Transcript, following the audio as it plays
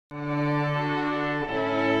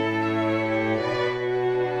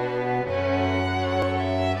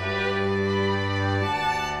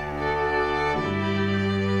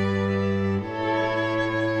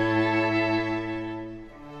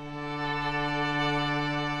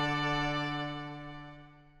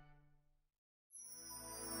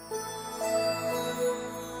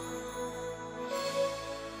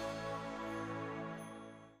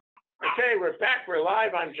we're back. We're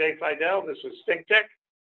live. I'm Jay Fidell. This is ThinkTech,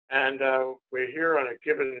 and we're here on a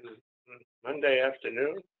given Monday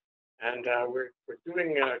afternoon, and we're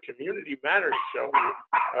doing a Community Matters show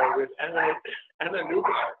with Anna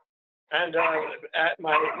Neubauer. And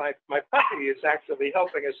my puppy is actually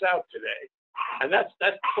helping us out today, and that's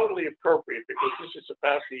totally appropriate because this is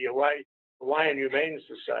about the Hawaiian Humane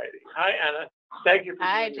Society. Hi, Anna. Thank you for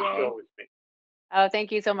doing the show with me. Oh,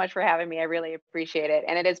 thank you so much for having me. I really appreciate it.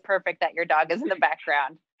 And it is perfect that your dog is in the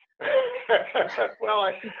background. Well,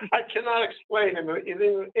 I cannot explain in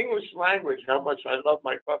the English language how much I love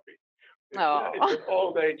my puppy. It's an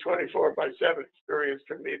all-day, 24/7 experience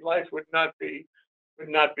for me. Life would not be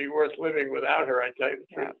worth living without her, I tell you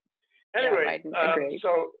the truth. Anyway,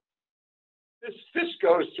 so this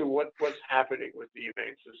goes to what's happening with the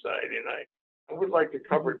Humane Society, and I would like to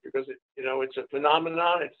cover it because it's a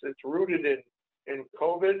phenomenon. It's rooted in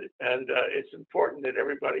COVID, and it's important that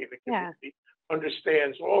everybody in the community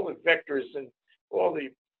understands all the vectors and all the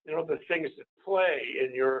the things that play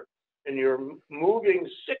in your moving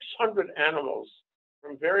 600 animals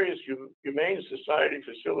from various Humane Society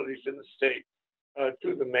facilities in the state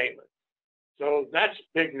to the mainland. So that's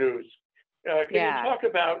big news. Can you talk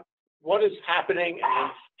about what is happening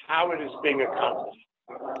and how it is being accomplished?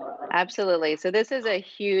 Absolutely. So this is a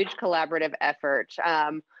huge collaborative effort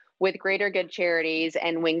with Greater Good Charities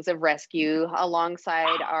and Wings of Rescue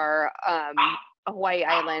alongside our Hawaii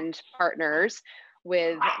Island partners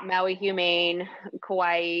with Maui Humane,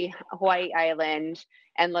 Kauai, Hawaii Island,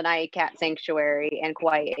 and Lanai Cat Sanctuary and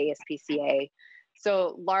Kauai ASPCA.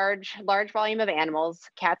 So large volume of animals,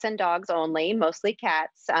 cats and dogs only, mostly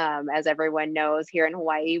cats. As everyone knows, here in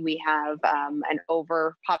Hawaii, we have an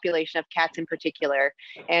overpopulation of cats in particular.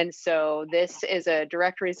 And so this is a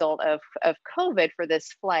direct result of COVID for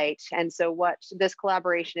this flight. And so what this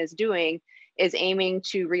collaboration is doing is aiming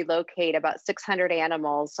to relocate about 600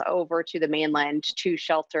 animals over to the mainland to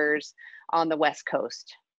shelters on the West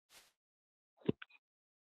Coast.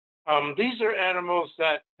 These are animals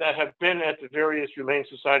that have been at the various Humane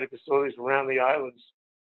Society facilities around the islands,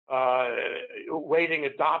 waiting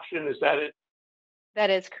adoption. Is that it? That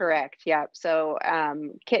is correct. Yeah. So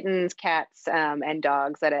kittens, cats, and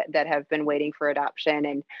dogs that have been waiting for adoption,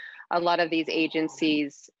 and a lot of these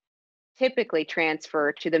agencies typically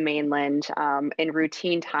transfer to the mainland in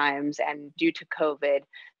routine times, and due to COVID,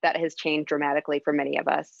 that has changed dramatically for many of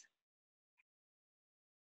us.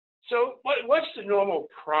 So what's the normal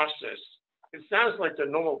process? It sounds like the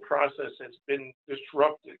normal process has been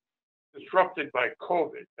disrupted by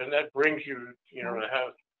COVID, and that brings you, to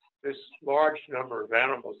have this large number of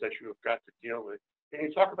animals that you have got to deal with. Can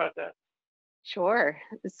you talk about that? Sure.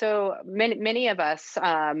 So many of us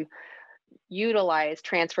utilize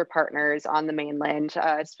transfer partners on the mainland,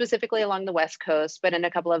 specifically along the West Coast, but in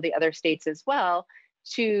a couple of the other states as well,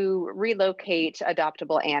 to relocate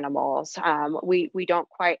adoptable animals. We don't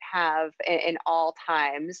quite have in all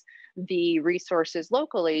times the resources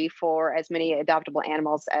locally for as many adoptable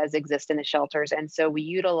animals as exist in the shelters. And so we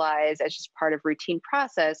utilize, as just part of routine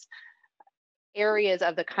process, areas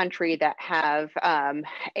of the country that have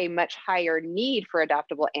a much higher need for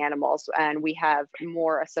adoptable animals, and we have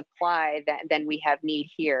more a supply than we have need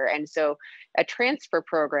here. And so a transfer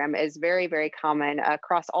program is very, very common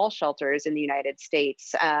across all shelters in the United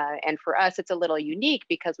States. And for us, it's a little unique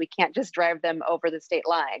because we can't just drive them over the state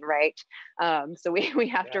line, right? So we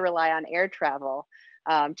have to rely on air travel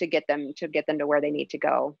to get them to where they need to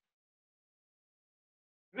go.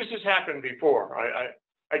 This has happened before.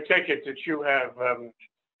 I take it that you have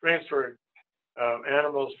transferred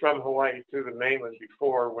animals from Hawaii to the mainland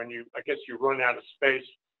before when I guess you run out of space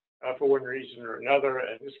for one reason or another.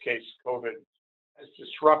 In this case, COVID has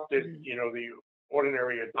disrupted, the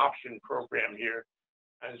ordinary adoption program here.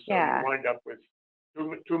 And so you wind up with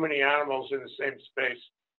too many animals in the same space,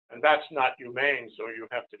 and that's not humane, so you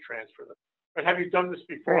have to transfer them. But have you done this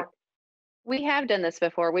before? Right. We have done this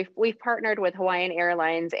before. We've partnered with Hawaiian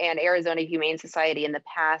Airlines and Arizona Humane Society in the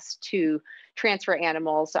past to transfer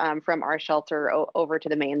animals from our shelter over to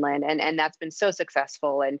the mainland, and that's been so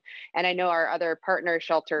successful. And I know our other partner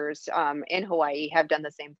shelters in Hawaii have done the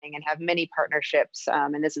same thing and have many partnerships,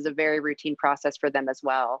 and this is a very routine process for them as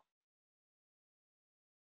well.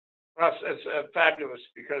 Well, it's fabulous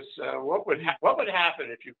because what would happen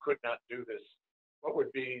if you could not do this? What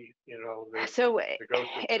would be, so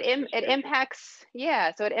it impacts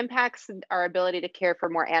our ability to care for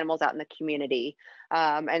more animals out in the community.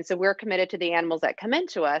 And so we're committed to the animals that come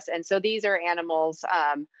into us. And so these are animals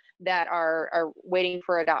that are waiting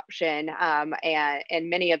for adoption and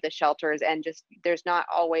many of the shelters, and just there's not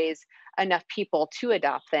always enough people to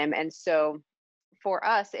adopt them. And so for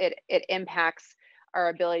us, it impacts our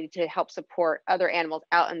ability to help support other animals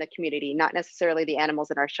out in the community, not necessarily the animals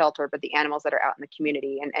in our shelter, but the animals that are out in the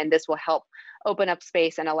community. And this will help open up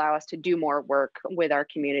space and allow us to do more work with our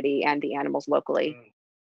community and the animals locally.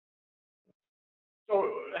 So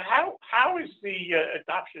how is the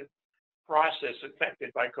adoption process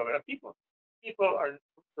affected by COVID? People are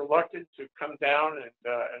reluctant to come down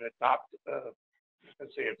and adopt,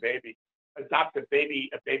 let's say, adopt a baby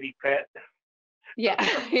pet. Yeah,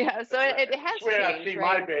 yeah. So it has Swear changed, I see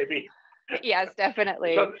right? my baby. Yes,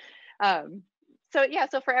 definitely. So yeah,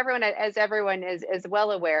 so for everyone, as everyone is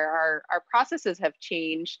well aware, our processes have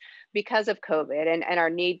changed because of COVID and our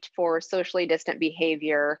need for socially distant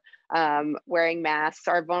behavior, wearing masks,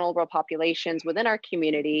 our vulnerable populations within our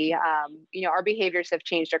community. Our behaviors have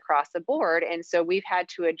changed across the board, and so we've had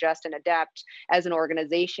to adjust and adapt as an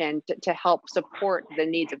organization to help support the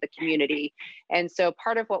needs of the community. And so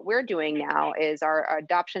part of what we're doing now is our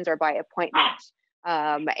adoptions are by appointment.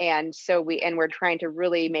 And we're trying to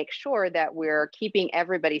really make sure that we're keeping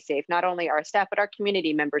everybody safe, not only our staff, but our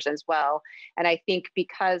community members as well. And I think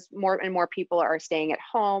because more and more people are staying at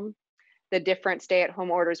home, the different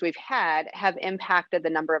stay-at-home orders we've had have impacted the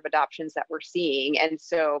number of adoptions that we're seeing. And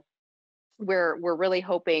so we're really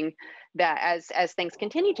hoping that as things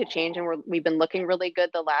continue to change, and we've been looking really good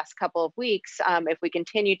the last couple of weeks, if we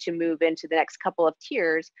continue to move into the next couple of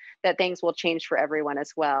tiers, that things will change for everyone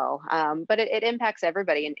as well. But it impacts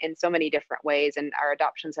everybody in so many different ways, and our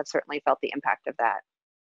adoptions have certainly felt the impact of that.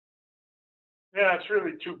 Yeah, it's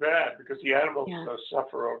really too bad because the animals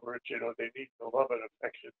suffer over it. They need the love and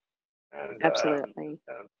affection, and absolutely,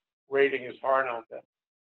 waiting is hard on them.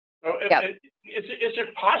 So is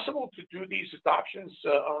it possible to do these adoptions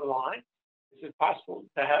online? Is it possible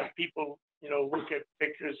to have people, look at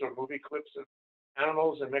pictures or movie clips of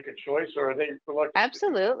animals and make a choice, or are they reluctant?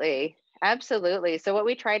 Absolutely. Absolutely. So what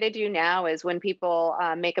we try to do now is when people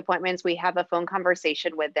make appointments, we have a phone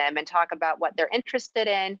conversation with them and talk about what they're interested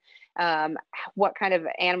in, what kind of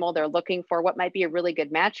animal they're looking for, what might be a really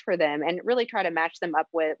good match for them, and really try to match them up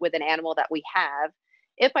with an animal that we have.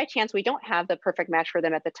 If by chance we don't have the perfect match for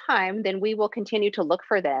them at the time, then we will continue to look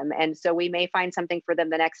for them. And so we may find something for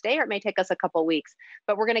them the next day, or it may take us a couple weeks,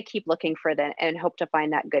 but we're going to keep looking for them and hope to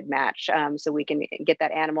find that good match, so we can get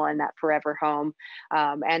that animal in that forever home,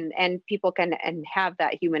 and people can have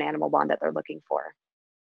that human animal bond that they're looking for.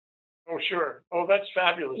 Oh, sure. Oh, that's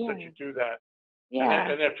fabulous that you do that.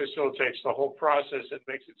 Yeah. And that facilitates the whole process and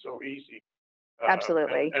makes it so easy.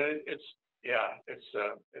 Absolutely. And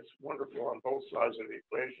it's wonderful on both sides of the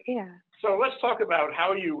equation. Yeah. So let's talk about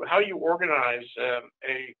how you organize a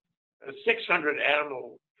 600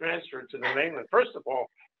 animal transfer to the mainland. First of all,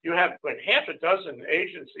 you have like half a dozen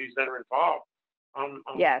agencies that are involved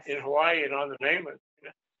in Hawaii and on the mainland.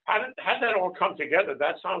 How did that all come together?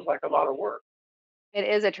 That sounds like a lot of work. It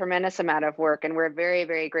is a tremendous amount of work, and we're very,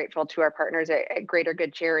 very grateful to our partners at Greater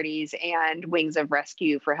Good Charities and Wings of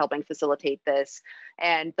Rescue for helping facilitate this.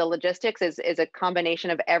 And the logistics is a combination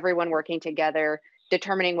of everyone working together,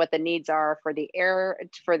 determining what the needs are for the air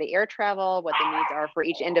travel, what the needs are for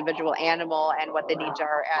each individual animal, and what the needs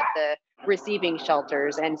are at the receiving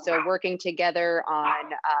shelters. And so working together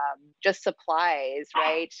on just supplies,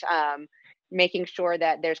 right? Making sure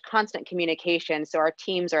that there's constant communication. So our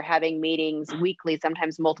teams are having meetings weekly,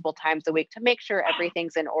 sometimes multiple times a week, to make sure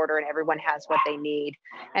everything's in order and everyone has what they need.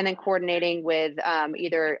 And then coordinating with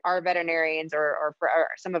either our veterinarians or for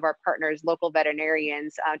some of our partners, local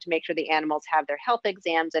veterinarians, to make sure the animals have their health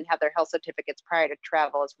exams and have their health certificates prior to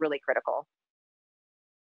travel is really critical.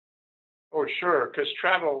 Oh, sure, because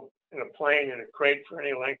travel in a plane in a crate for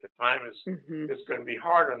any length of time is going to be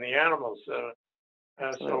hard on the animals.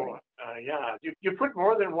 You put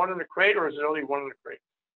more than one in a crate, or is it only one in a crate?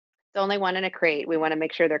 It's only one in a crate. We want to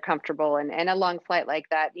make sure they're comfortable, and a long flight like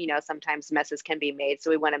that, sometimes messes can be made. So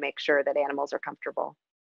we want to make sure that animals are comfortable.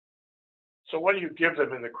 So what do you give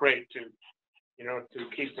them in the crate to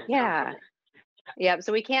keep them comfortable? Yeah.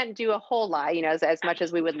 So we can't do a whole lot, as much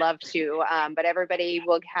as we would love to, but everybody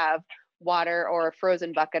will have water or a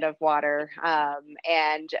frozen bucket of water,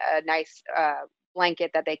 and a nice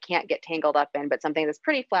blanket that they can't get tangled up in, but something that's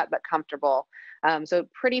pretty flat but comfortable. So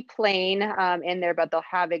pretty plain in there, but they'll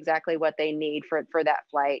have exactly what they need for that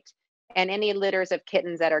flight. And any litters of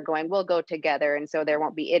kittens that are going will go together, and so there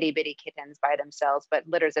won't be itty bitty kittens by themselves, but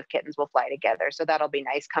litters of kittens will fly together. So that'll be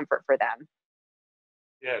nice comfort for them.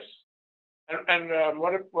 Yes. And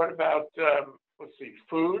what about let's see,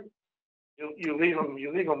 food? You leave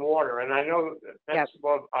them water, and I know that's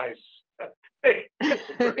above ice. Hey, give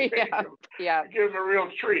them a real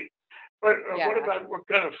treat. But what Yeah. about what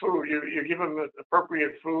kind of food? You give them the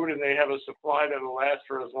appropriate food and they have a supply that'll last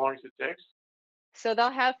for as long as it takes? So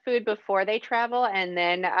they'll have food before they travel, and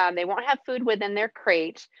then they won't have food within their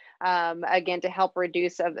crate. Again, to help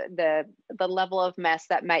reduce the level of mess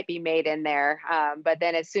that might be made in there. But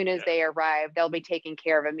then, as soon as Yeah, they arrive, they'll be taken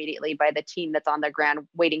care of immediately by the team that's on the ground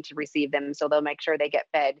waiting to receive them. So they'll make sure they get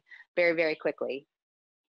fed very, very quickly.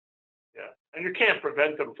 yeah. And you can't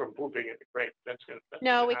prevent them from pooping in the crate. That's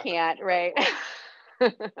No, gonna we happen can't. no matter Right. what.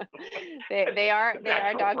 they are The they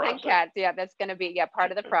are natural dogs and process. cats. Yeah, that's going to be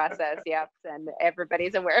part of the process. Yep, and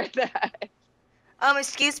everybody's aware of that.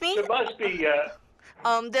 Excuse me. There must be.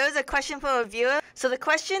 There's a question from a viewer. So the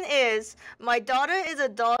question is, my daughter is a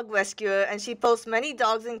dog rescuer and she posts many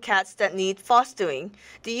dogs and cats that need fostering.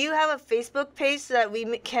 Do you have a Facebook page so that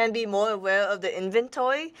we can be more aware of the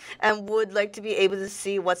inventory and would like to be able to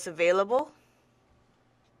see what's available?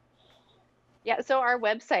 Yeah, so our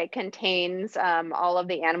website contains all of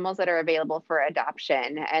the animals that are available for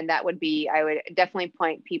adoption. And that would be, I would definitely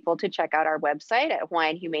point people to check out our website at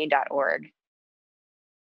hawaiianhumane.org.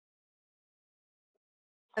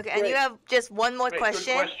 Okay, and you Great. have just one more Great, good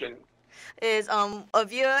question. question. Is a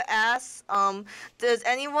viewer asks, is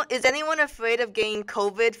anyone afraid of getting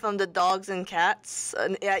COVID from the dogs and cats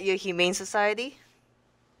at your Humane Society?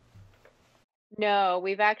 No,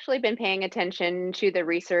 we've actually been paying attention to the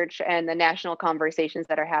research and the national conversations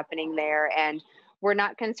that are happening there. And we're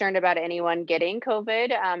not concerned about anyone getting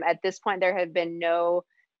COVID. At this point, there have been no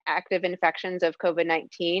active infections of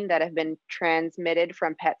COVID-19 that have been transmitted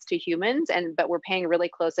from pets to humans. But we're paying really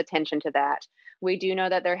close attention to that. We do know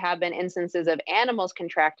that there have been instances of animals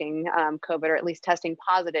contracting COVID, or at least testing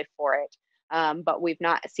positive for it. But we've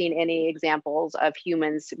not seen any examples of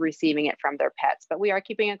humans receiving it from their pets. But we are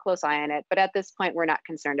keeping a close eye on it. But at this point, we're not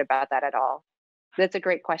concerned about that at all. That's a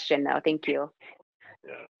great question, though. Thank you.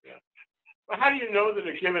 Yeah, yeah. Well, how do you know that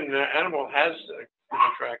a given animal has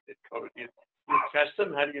contracted COVID? You test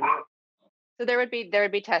them. How do you know? So there would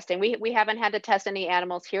be testing. We haven't had to test any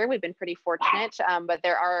animals here. We've been pretty fortunate, but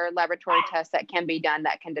there are laboratory tests that can be done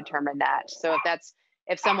that can determine that. So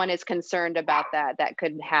if someone is concerned about that, that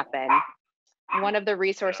could happen. One of the Yeah,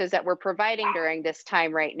 resources that we're providing during this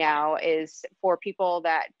time right now is for people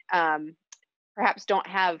that perhaps don't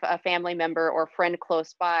have a family member or friend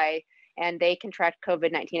close by and they contract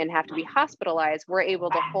COVID-19 and have to be hospitalized. We're able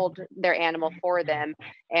to hold their animal for them,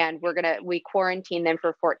 and we quarantine them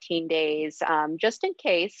for 14 days, just in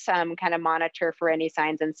case, kind of monitor for any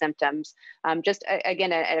signs and symptoms. Just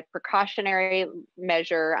again, a precautionary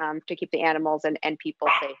measure to keep the animals and people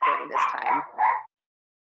safe during this time.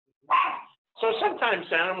 so sometimes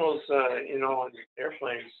animals, on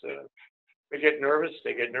airplanes, they get nervous.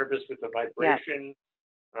 They get nervous with the Yeah. vibration,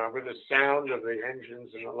 with the sound of the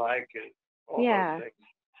engines and the like, and all Yeah. those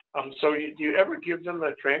things. So do you ever give them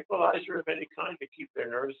a tranquilizer of any kind to keep their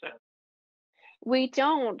nerves down? We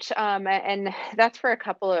don't, and that's for a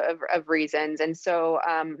couple of reasons. And so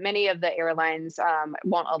many of the airlines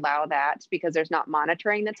won't allow that because there's not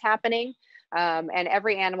monitoring that's happening. And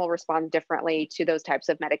every animal responds differently to those types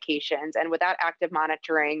of medications. And without active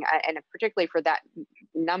monitoring, and particularly for that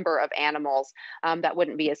number of animals, that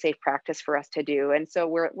wouldn't be a safe practice for us to do. And so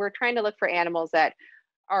we're trying to look for animals that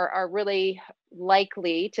are really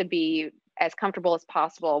likely to be as comfortable as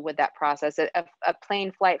possible with that process. A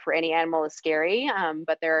plane flight for any animal is scary,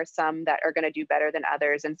 but there are some that are going to do better than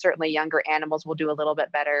others. And certainly younger animals will do a little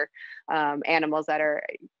bit better. Animals that are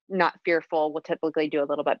not fearful will typically do a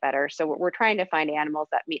little bit better. So we're trying to find animals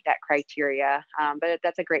that meet that criteria. But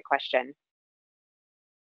that's a great question.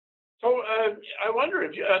 So I wonder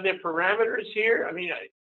if are there parameters here? I mean,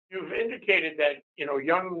 you've indicated that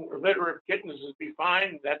young litter kittens would be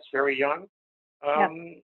fine. That's very young. Yep.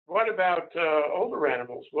 What about older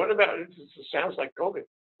animals? What about it sounds like COVID?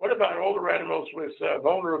 What about older animals with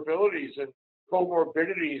vulnerabilities and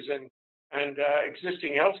comorbidities and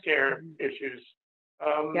existing healthcare issues?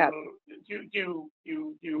 Yep. Do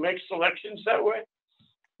you make selections that way?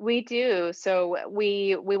 We do. So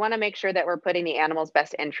we want to make sure that we're putting the animal's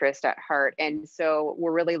best interest at heart. And so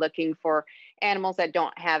we're really looking for animals that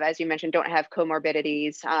don't have, as you mentioned, don't have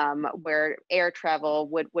comorbidities, where air travel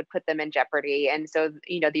would put them in jeopardy. And so,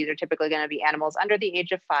 these are typically going to be animals under the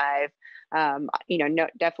age of 5.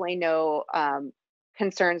 Definitely no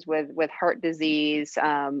concerns with heart disease,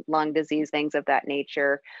 lung disease, things of that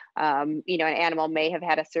nature. An animal may have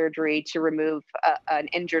had a surgery to remove an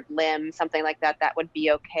injured limb, something like that. That would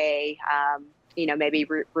be okay. Maybe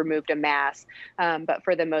removed a mass, but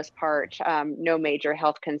for the most part, no major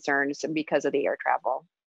health concerns because of the air travel.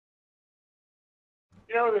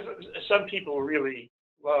 Some people really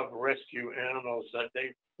love rescue animals.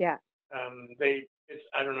 They Yeah.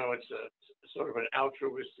 I don't know, it's a sort of an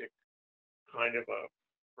altruistic kind of a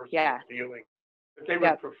personal Yeah. feeling that they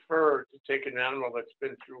would prefer to take an animal that's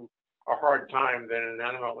been through a hard time than an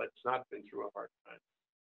animal that's not been through a hard time.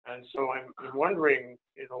 And so I'm wondering,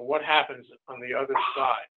 what happens on the other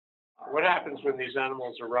side? What happens when these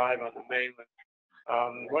animals arrive on the mainland?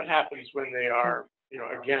 What happens when they are,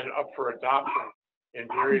 again, up for adoption in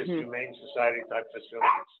various Humane Society type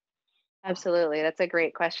facilities? Absolutely. That's a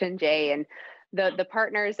great question, Jay. And the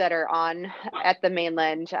partners that are on at the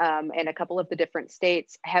mainland in a couple of the different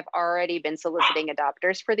states have already been soliciting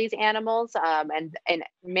adopters for these animals. And in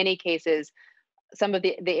many cases, some of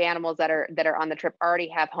the animals that are on the trip already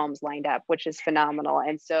have homes lined up, which is phenomenal.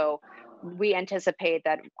 And so we anticipate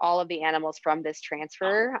that all of the animals from this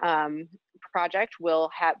transfer project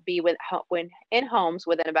will be in homes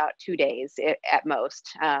within about 2 days at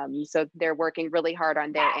most. So they're working really hard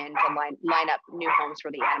on their end to line up new homes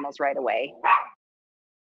for the animals right away.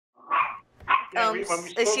 Yeah,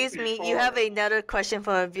 excuse me, you have another question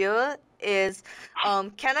from a viewer. Can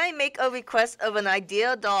I make a request of an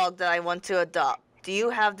ideal dog that I want to adopt? Do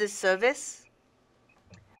you have this service?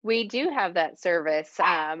 We do have that service,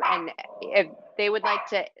 and if they would like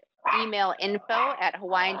to email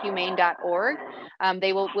info@hawaiianhumane.org,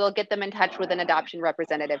 we'll get them in touch with an adoption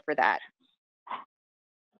representative for that.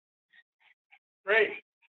 Great.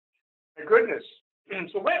 My goodness.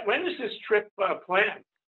 So when is this trip planned?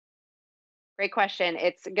 Great question.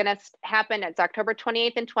 It's going to happen. It's October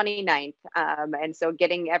 28th and 29th. And so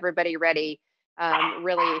getting everybody ready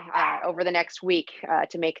really over the next week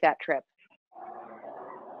to make that trip.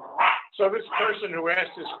 So this person who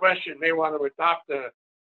asked this question may want to adopt a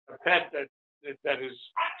pet that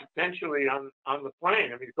is potentially on the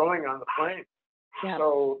plane. I mean, going on the plane. Yeah.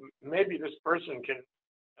 So maybe this person can,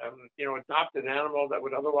 adopt an animal that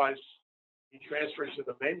would otherwise be transferred to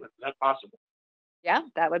the mainland. Is that possible? Yeah,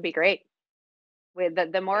 that would be great. With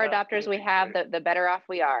the more adopters we have, the better off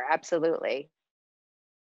we are. Absolutely.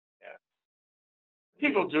 Yeah.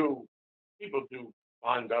 People do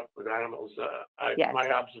bond up with animals. Yes.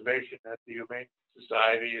 My observation at the Humane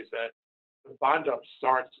Society is that the bond up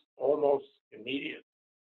starts almost immediate.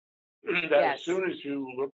 That as soon as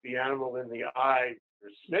you look the animal in the eye,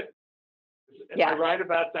 you're smitten. Am I right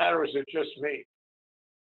about that, or is it just me?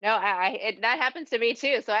 No, that happens to me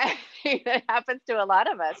too. So I think that happens to a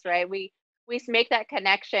lot of us, right? We make that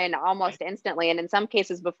connection almost instantly, and in some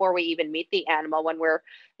cases before we even meet the animal, when we're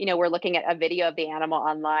looking at a video of the animal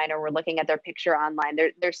online, or we're looking at their picture online,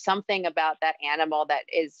 there's something about that animal that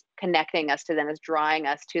is connecting us to them, is drawing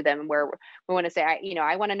us to them, where we want to say,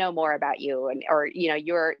 I want to know more about you, or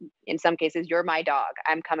you're, in some cases, you're my dog,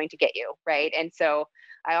 I'm coming to get you, right? And so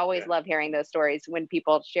I always love hearing those stories when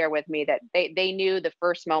people share with me that they knew the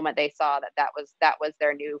first moment they saw that was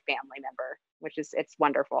their new family member, it's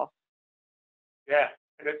wonderful. Yeah,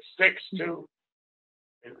 and it sticks too.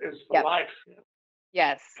 It's for life.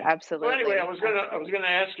 Yes, absolutely. So anyway, I was gonna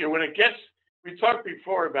ask you, we talked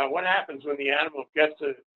before about what happens when the animal gets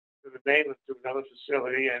to the mainland, to another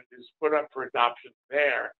facility, and is put up for adoption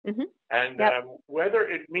there, and whether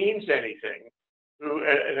it means anything to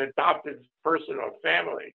an adopted person or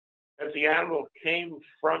family that the animal came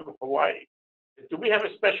from Hawaii. Do we have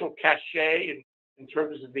a special cachet in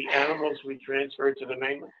terms of the animals we transfer to the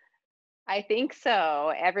mainland? I think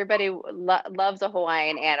so. Everybody loves a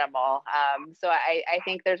Hawaiian animal. So I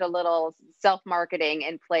think there's a little self-marketing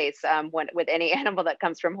in place with any animal that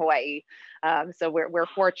comes from Hawaii. So we're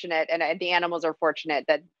fortunate, and the animals are fortunate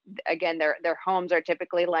that, again, their homes are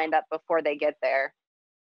typically lined up before they get there.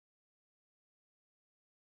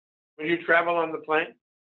 Will you travel on the plane?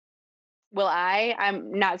 Will I?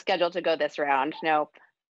 I'm not scheduled to go this round. Nope.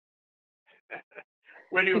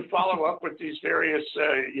 Will you follow up with these various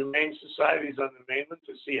humane societies on the mainland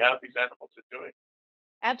to see how these animals are doing?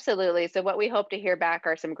 Absolutely. So what we hope to hear back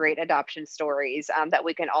are some great adoption stories that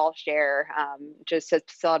we can all share, just to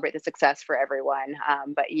celebrate the success for everyone.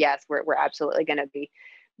 But yes, we're absolutely going to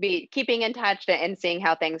be keeping in touch and seeing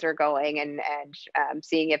how things are going, and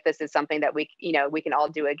seeing if this is something that we can all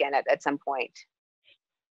do again at some point.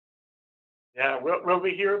 Yeah, will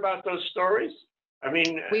we hear about those stories? I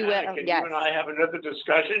mean, we will. Can yes. you and I have another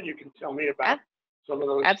discussion? You can tell me about some of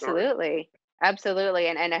those Absolutely. stories. Absolutely.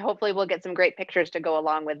 And hopefully we'll get some great pictures to go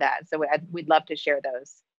along with that. So we'd love to share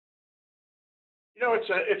those.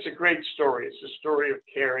 It's a great story. It's a story of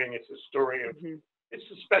caring. It's a story of,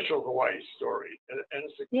 it's a special Hawaii story. And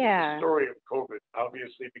it's a story of COVID,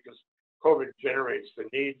 obviously, because COVID generates the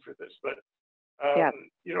need for this. But, I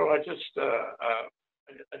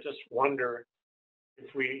just wonder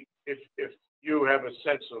if you have a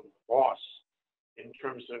sense of loss in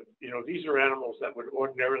terms of, these are animals that would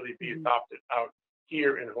ordinarily be adopted out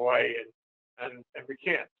here in Hawaii, and we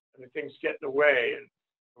can't. I mean, things get in the way, and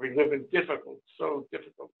we live in so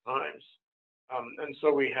difficult times, and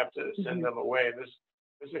so we have to send them away. And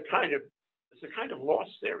there's a kind of loss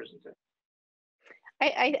there, isn't there?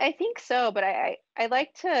 I think so, but I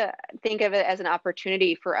like to think of it as an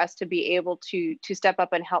opportunity for us to be able to step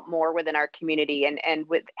up and help more within our community, and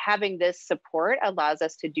with having this support allows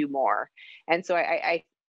us to do more. And so I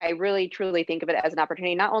really truly think of it as an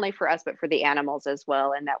opportunity, not only for us but for the animals as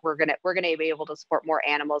well, and that we're gonna be able to support more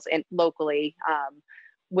animals locally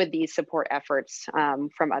with these support efforts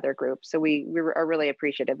from other groups. So we are really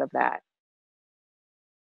appreciative of that.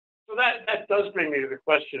 So that does bring me to the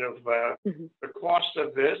question of the cost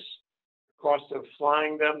of this, the cost of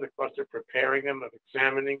flying them, the cost of preparing them, of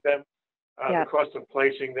examining them, the cost of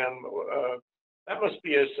placing them. That must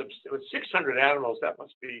be with 600 animals, that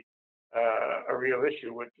must be a real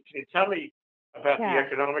issue. Can you tell me about the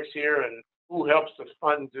economics here and who helps to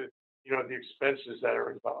fund the expenses that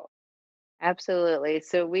are involved? Absolutely.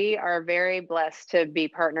 So we are very blessed to be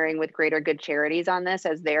partnering with Greater Good Charities on this,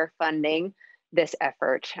 as they're funding this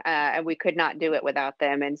effort, and we could not do it without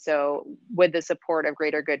them. And so with the support of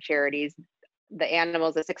Greater Good Charities,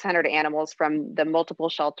 the 600 animals from the multiple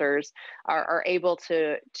shelters are able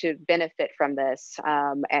to benefit from this,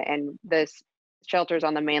 and the shelters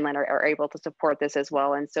on the mainland are able to support this as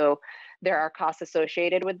well. And so there are costs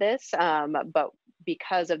associated with this, but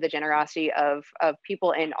because of the generosity of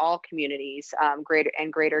people in all communities,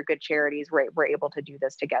 Greater Good Charities, we're able to do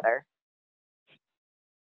this together.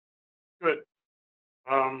 Good.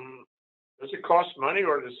 Does it cost money,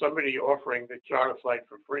 or is somebody offering the charter flight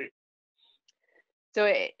for free?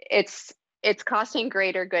 So it's costing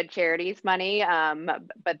Greater Good Charities money,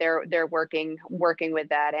 but they're working with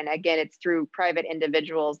that. And again, it's through private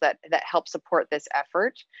individuals that help support this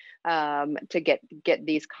effort to get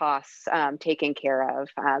these costs taken care of,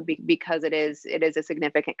 because it is a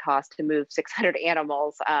significant cost to move 600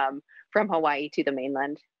 animals from Hawaii to the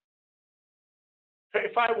mainland.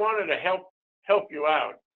 If I wanted to help you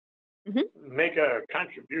out, make a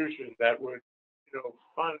contribution that would,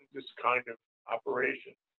 fund this kind of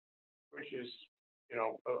operation, which is,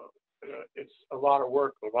 it's a lot of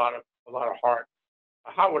work, a lot of heart.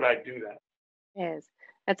 How would I do that? Yes,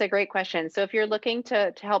 that's a great question. So if you're looking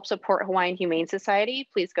to help support Hawaiian Humane Society,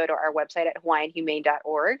 please go to our website at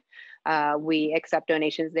hawaiianhumane.org. We accept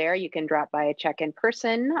donations there. You can drop by a check in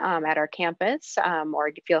person at our campus,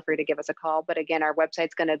 or feel free to give us a call. But again, our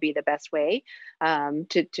website's going to be the best way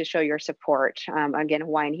to show your support. Again,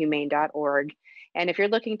 hawaiianhumane.org. And if you're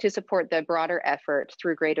looking to support the broader effort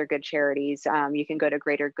through Greater Good Charities, you can go to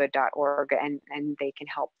greatergood.org, and they can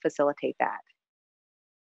help facilitate that.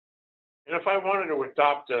 And if I wanted to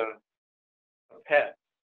adopt a pet,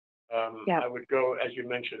 I would go, as you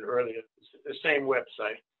mentioned earlier, the same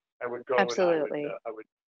website. I would go. Absolutely. And I would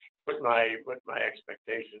put my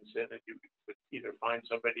expectations in, and you would either find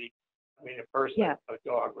somebody, a person, a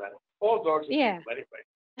dog, rather. All dogs are people anyway,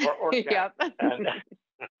 or cat,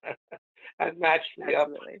 and match me up.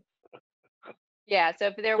 Yeah. So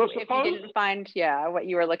if you didn't find what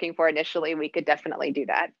you were looking for initially, we could definitely do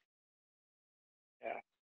that. Yeah.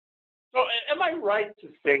 So am I right to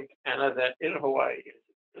think, Anna, that in Hawaii,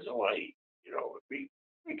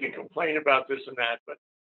 we can complain about this and that, but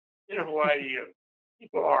in Hawaii,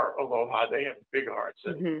 people are aloha. They have big hearts,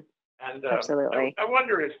 and absolutely. I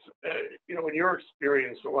wonder if in your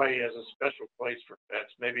experience, Hawaii has a special place for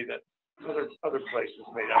pets. Maybe that other places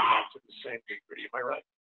may not have to the same degree. Am I right?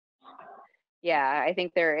 Yeah, I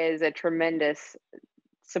think there is a tremendous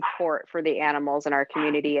support for the animals in our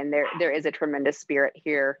community, and there is a tremendous spirit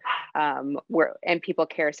here, and people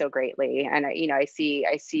care so greatly. And I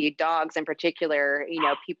see dogs in particular.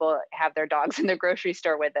 People have their dogs in the grocery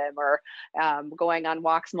store with them, or going on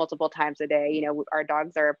walks multiple times a day. Our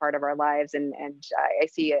dogs are a part of our lives, and I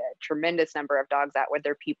see a tremendous number of dogs out with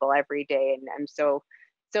their people every day, and I'm so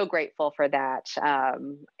grateful for that.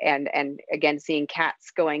 And again, seeing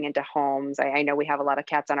cats going into homes. I know we have a lot of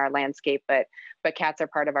cats on our landscape, but cats are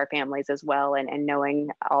part of our families as well. And knowing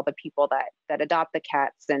all the people that adopt the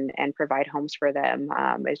cats and provide homes for them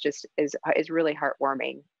is really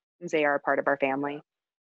heartwarming. They are a part of our family.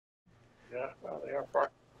 Yeah, well, they are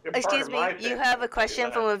part. Excuse me, you have a question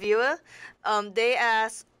from a viewer. They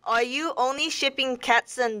ask, are you only shipping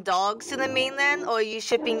cats and dogs to the mainland, or are you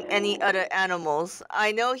shipping any other animals?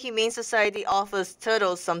 I know Humane Society offers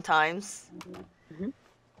turtles sometimes.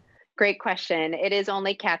 Great question. It is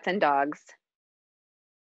only cats and dogs.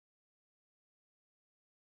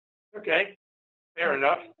 Okay. fair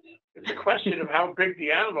enough. It's a question of how big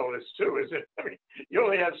the animal is too, is it? I mean, you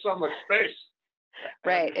only have so much space.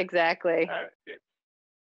 Right, exactly.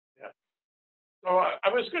 Yeah. So I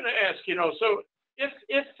was going to ask, so if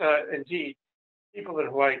indeed people in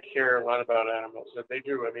Hawaii care a lot about animals, and they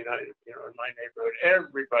do. I mean, in my neighborhood,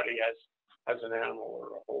 everybody has an animal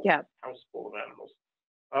or a whole house full of animals.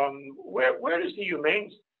 Where does the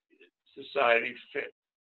Humane Society fit?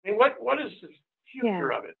 I mean, what is the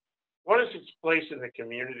future of it? What is its place in the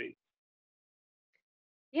community?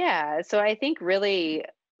 Yeah, so I think really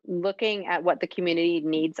looking at what the community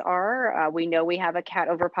needs are. We know we have a cat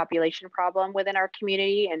overpopulation problem within our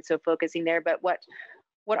community, and so focusing there. But what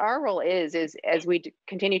our role is as we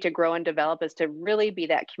continue to grow and develop is to really be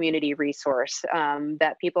that community resource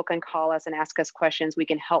that people can call us and ask us questions. We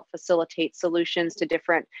can help facilitate solutions to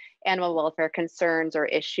different animal welfare concerns or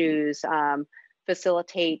issues,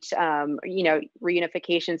 facilitate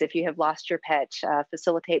reunifications if you have lost your pet,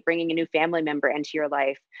 facilitate bringing a new family member into your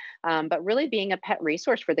life, but really being a pet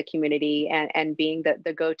resource for the community and being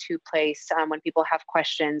the go-to place when people have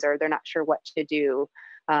questions or they're not sure what to do.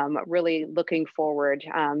 Really looking forward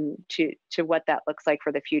to what that looks like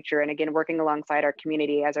for the future. And again, working alongside our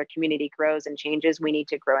community. As our community grows and changes, we need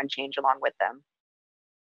to grow and change along with them.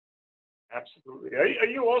 Absolutely. Are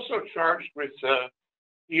you also charged with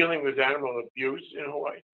dealing with animal abuse in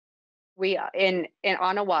Hawaii? We on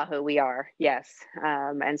Oahu, we are, yes.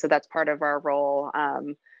 And so that's part of our role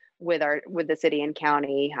with the city and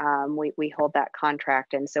county. We hold that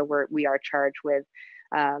contract, and so we are charged with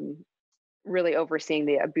really overseeing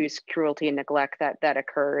the abuse, cruelty, and neglect that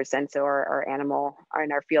occurs. And so our animal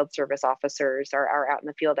and our field service officers are out in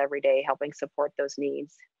the field every day helping support those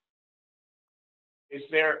needs. Is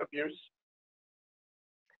there abuse?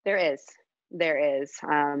 There is.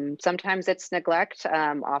 Sometimes it's neglect.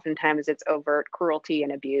 Oftentimes it's overt cruelty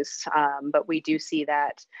and abuse. But we do see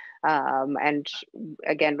that, and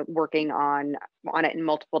again, working on it in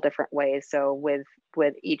multiple different ways. So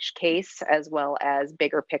with each case, as well as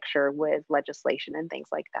bigger picture with legislation and things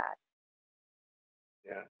like that.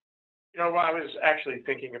 Yeah, I was actually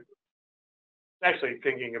thinking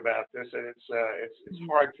about this, and it's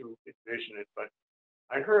hard to envision it, but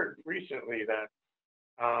I heard recently that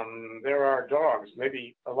there are dogs,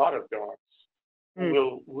 maybe a lot of dogs, who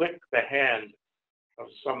will lick the hand of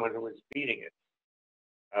someone who is beating it,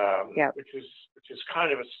 which is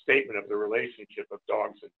kind of a statement of the relationship of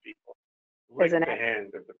dogs and people. Lick the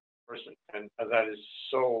hand of the person, and that is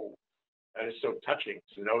so touching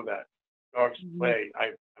to know that dogs play.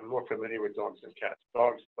 I'm more familiar with dogs than cats.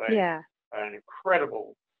 Dogs play an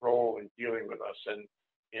incredible role in dealing with us and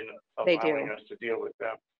in allowing us to deal with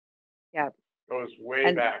them. Yeah. Goes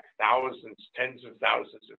way back, tens of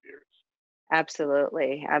thousands of years.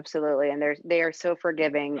 Absolutely. And they are so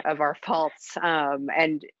forgiving of our faults.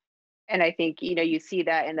 And I think you see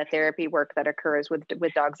that in the therapy work that occurs with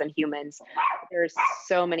dogs and humans. There's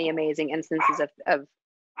so many amazing instances of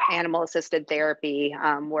animal assisted therapy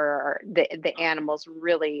where the animals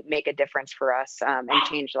really make a difference for us and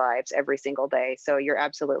change lives every single day. So you're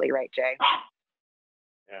absolutely right, Jay.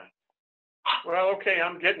 Yeah. Well, okay,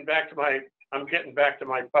 I'm getting back to my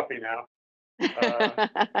puppy now.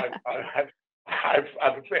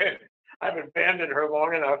 I've abandoned her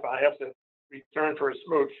long enough. I have to return for a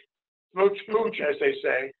smooch, as they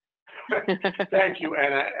say. Thank you,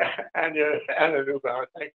 Anna Neubauer.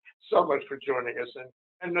 Thank you so much for joining us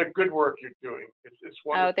and the good work you're doing. It's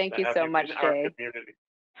wonderful. Oh, thank you so much, Jay. Community.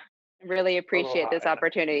 Really appreciate this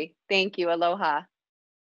opportunity. Thank you. Aloha.